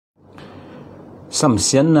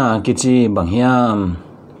Samsiatna kichi bangyam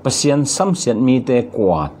pasien samsiat mi te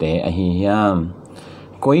kwa te ahiam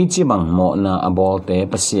koi chi bang mo na abol te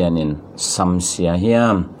pasienin samsia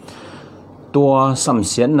hiam tua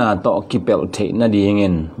samsiatna to kipelh thei na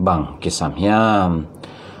dingin bang kisam hiam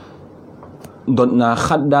dot na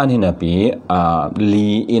khat dan hinapi li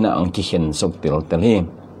ina ang kihen sok tel teli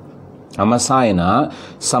amasai na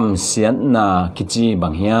samsiatna kichi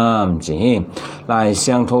bangyam chi lai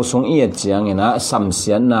siang tho sung ia chiang ina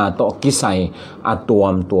samsiatna to kisai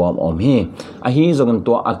atuam om hi a hi zogan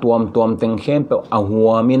to atuam teng khem pe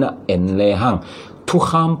ahuamina en le hang thu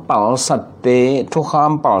kham pal sat te thu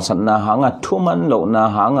kham pal sat na hanga thuman lo na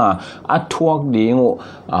hanga athuak dingu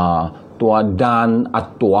ตัวดานอั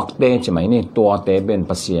ตัวเตใช่ไหมนี่ตัวเตเป็น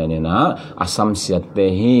ภาษาเนี่ยนะอาสัมเสียเต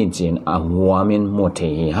ฮีจีนอาหัวมินโมเท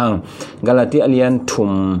ฮีหังกาลาติเลียนทุ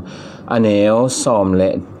มอันเนวซ้อมเ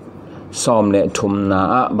ละทุมนา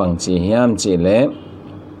บางจีเฮียมจีเละ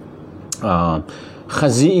ข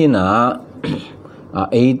จีนะ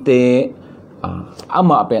เอเตอา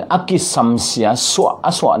มาเป็นอากิสัมเสีย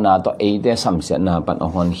สวนาตัวเอเตสัมเสียนาปันอ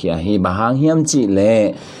หอนเฮียฮีบางเฮียมจีเละ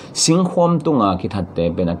สิงความตุงคิดหัดเต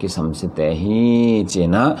เป็นอากิสัมสิเตฮีเจ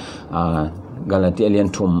นะกาลาติเลียน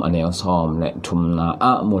ทุมอันเนวซ้อมและทุมน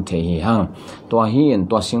าโมเทฮีหังตัวฮีน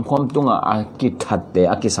ตัวสิงความตุงอากิหัดเต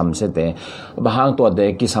อากิสัมสิเตบางตัวเต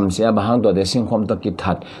กิสัมเสียบางตัวเตสิงความตะกิ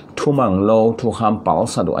หัดทุมังโลทุคำเป่า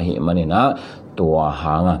สะดุอหิมันนี่นะตัวห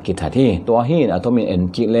างกิหัดที่ตัวฮีนตัวมีเอ็น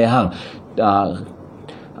กิเลหัง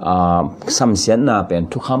สัมเสียนาเป็น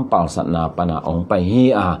ทุกคำเป่าสัตนาปนาองไปฮี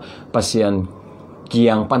ปัสยันเกี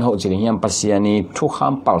ยงปันหกจิริยมปัสยานีทุกค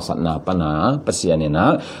ำเป่าสัตนาปนาปัสยานีนะ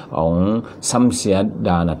องสัมเสียด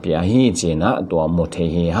านาเปียฮีเจนะตัวโมเท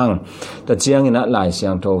ฮีหังแต่เจียงนะหลายเสีย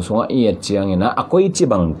งโทสงเอียดเจียงนะอกุยจิ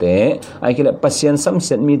บังเตไอ้กิเลปัสยันสัมเ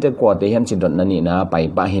สียมีแต่กว่าเตเฮมจิดนันนี่นะไป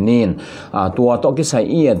ปะหินินตัวตกิสัย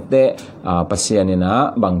เอียดเตปัสยานีนะ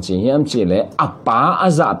บางจีเฮมจิเลอปาอา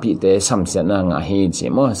ซาปิเตสัมเสียนางาฮีเจ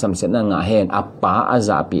มอสัมเสียนางาเฮนอปาอาซ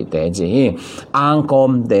าปิเตเจฮีอังกอ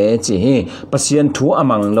มเตเจฮีปัสยันทูอ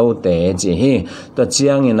มังโลเตจีฮีตัวเจี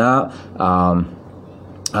ยงนะ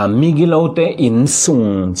มิกิโลเตอินซุง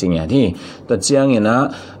จริงอย่างที่ตัวเจียงนะ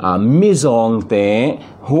มิซองเต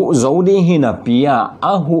หูโจดีฮินาปี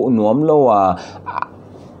หูนวมโล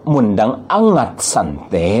มุนดังอังัดสัน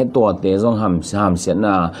เตตัวเตจงหำเสียน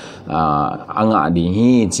ะอังดีฮี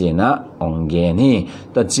จีนะองเกนี่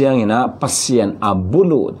ตัวเจียงนะปัสยันบุ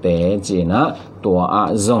ลุเตจีนะตัว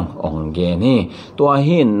จงองเกนี่ตัว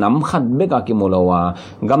หินน้ำขัดเบกกิมุลวา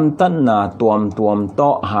กำตันนาตัวมโต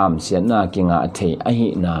หามเสียนากิงาเทอหิ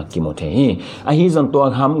นากิมุเทฮีอหิจงตัว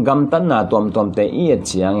หามกำตันนาตัวมเตเอียเ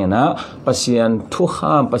จียงนะปัสยันทุข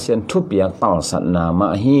ามปัสยันทุเปียกเป่าสัตนามา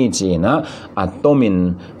ฮีจีนะอัตโตมิน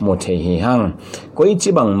โมเทฮีหังก็อิจิ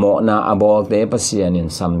บังโมนาอบอลเตปัสยันิน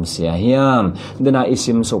สัมเสียฮิมเดนาอิ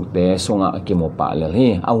สิมสุกเตสุงะกิมุปะเลฮี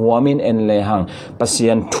อหัวมินเอ็นเลหังปัส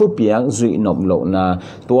ยันทุเปียกจุยนบโลนา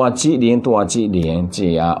ตัวจีเดียงจี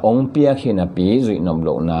องเปียขินาปีจุยนบโล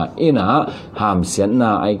นาอินะหามเสียนา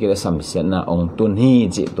ไอเกลสัมเสียนาองตุนฮี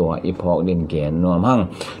จิตัวอิพอกดินเกนนวมหัง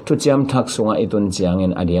ทุจยมทักสุงะอิตุนเจียงเงิ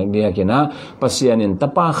นอเดียกกินะปัสยันินตะ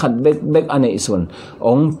ปาขัดเบกอันเนสุนอ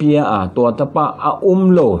งเปียตัวตะปา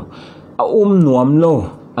โลนวมโล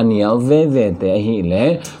อันนี้เวแต่ฮีเล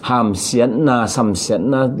หามเสียนาสัมเสีย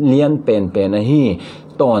นาเลียนเป็นฮี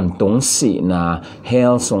ตอนตุงสีนาเฮ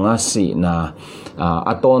ลสุงะสีนา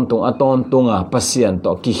ตอนตุงปัสยันต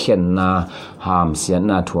อกิเข็นนาหามเสีย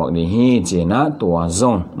นาถวกดีฮีเจนะตัวจ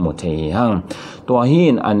งหมดเทีหังตัวหิ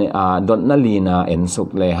นอันดอนนาลีนาเอ็นสุก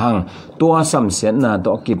เลหังตัวสัมเสียนาต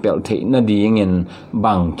อกิเปลเทนาดีเงิน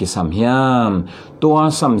บังกิสัมยามตัว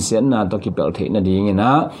สัมเสียนาตอกิเปลเทนาดีเงินน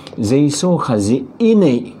ะเจสุขจิอิน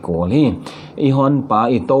โกลีอีฮอนปา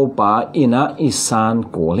อีโตปาอินะอิสาน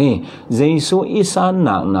โกลีเจสุอิสาน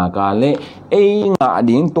นากาเลเองะ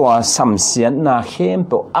ดิ่งตัวสัมเสียนาเข้ม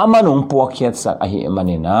ตัวอามานุงปวกเขียดสักอหิมัน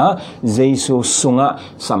นี่นะเจสุสุงะ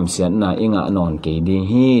สัมเสียนาอิงะนอนเกดี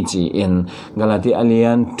ฮีจีเอ็นกาลาติอเลีย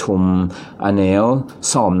นทุมอเนว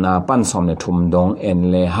สอมนาปั้นสอมเนทุมดงเอ็น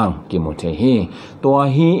เลหังกิมุเทฮีตัว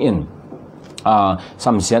ฮีเอ็น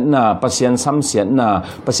สัมเสียนาปัสยันสัมเสีย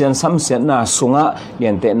นาสุงะเย็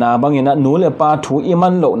นเตนาบางเงินนูเลปาถูอิมั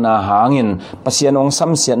นโลนาหาเงินปัสยันองสั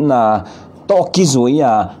มเสียนาโต to ki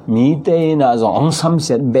zuya mi te na zong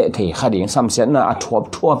samsiat be thei khading samsiatna a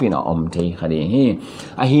thuap ina om thei khading hi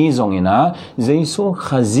a hi zong ina Jesu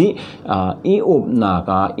khazi I up na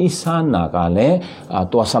ka isan na ka le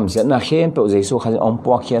to samsiatna khen pe Jesu khazi om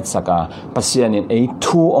po khiat saka pasian in ei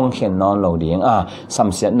thu ong khen non lo ding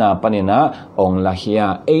samsiatna panina ong la hia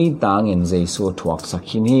ei tang in Jesu thuak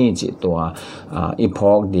sakhin hi chi to I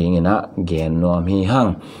phok ding ina gen nom hi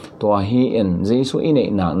hang to hi en Jesu ine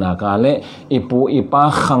na ka le ipu ipa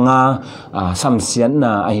khanga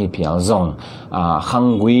samsiatna a hi phial zong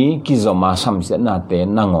khangui ki zoma samsiatna te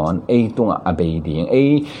nangon ei tunga abei ding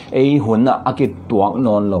ei hunna akit tuak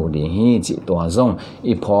non lo ding hi chi to zong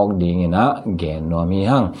I phok ding ina gen nom hi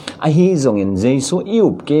hang a hi zong in Jesu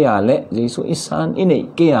iup ke ya le Jesu isan ine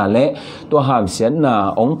ke ya le to ham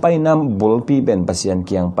siatna ong painam bulpi ben pasian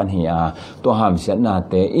kiang pan hi to ham siatna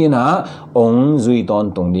te ina ong zui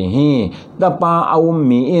ton tung ding hi da pa awum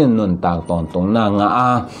mi in nun tak ton tung na nga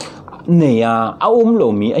neya awum lo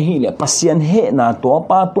mi a hi le pasian he na to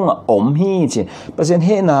pa tunga om hi chi pasian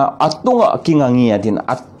he na atunga kingangia tin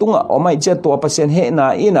atunga omai che to pasian he na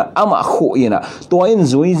ina ama khu ina to in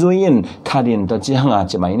zui in thadin to chianga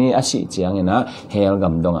che mai ni asi chiang ina hel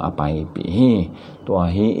gam dong apai pi hi to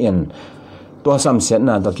hi in to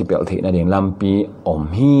samsiatna to kipelh thei na ding lampi om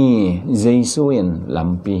hi Jesu in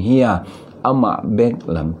lampi hi ama bek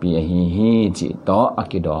lampi hi chi to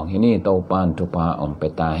akidong hini to pan tu pa om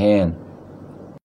peta hen